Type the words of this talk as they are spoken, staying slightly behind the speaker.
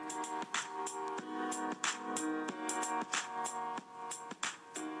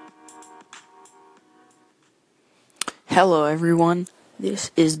Hello, everyone.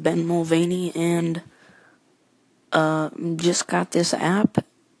 This is Ben Mulvaney, and just got this app,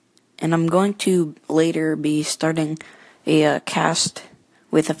 and I'm going to later be starting a cast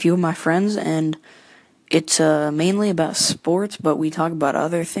with a few of my friends, and it's mainly about sports, but we talk about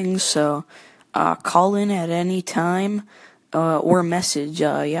other things. So call in at any time or message.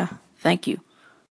 Yeah, thank you.